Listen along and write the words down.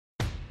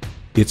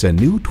It's a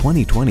new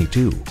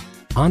 2022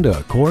 Honda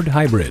Accord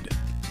Hybrid.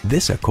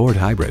 This Accord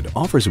Hybrid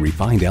offers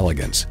refined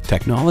elegance,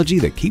 technology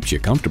that keeps you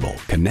comfortable,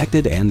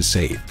 connected and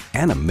safe,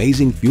 and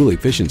amazing fuel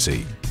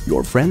efficiency.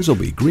 Your friends will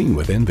be green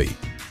with envy.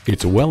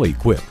 It's well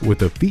equipped with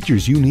the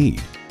features you need: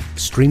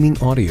 streaming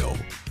audio,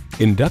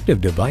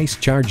 inductive device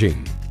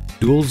charging,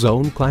 dual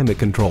zone climate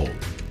control,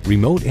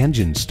 remote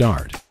engine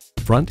start,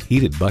 front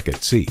heated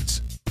bucket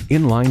seats,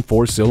 inline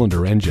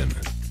 4-cylinder engine,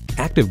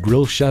 active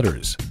grille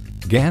shutters,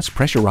 gas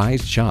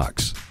pressurized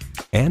shocks,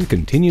 and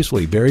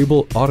continuously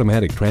variable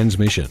automatic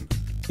transmission.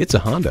 It's a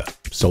Honda,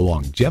 so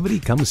longevity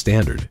comes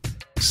standard.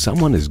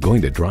 Someone is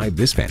going to drive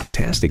this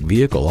fantastic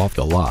vehicle off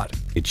the lot.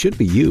 It should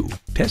be you.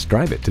 Test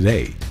drive it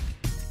today.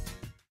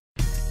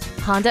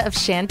 Honda of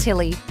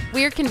Chantilly.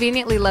 We are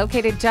conveniently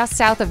located just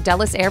south of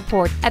Dulles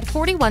Airport at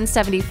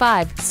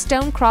 4175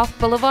 Stonecroft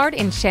Boulevard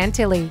in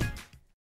Chantilly.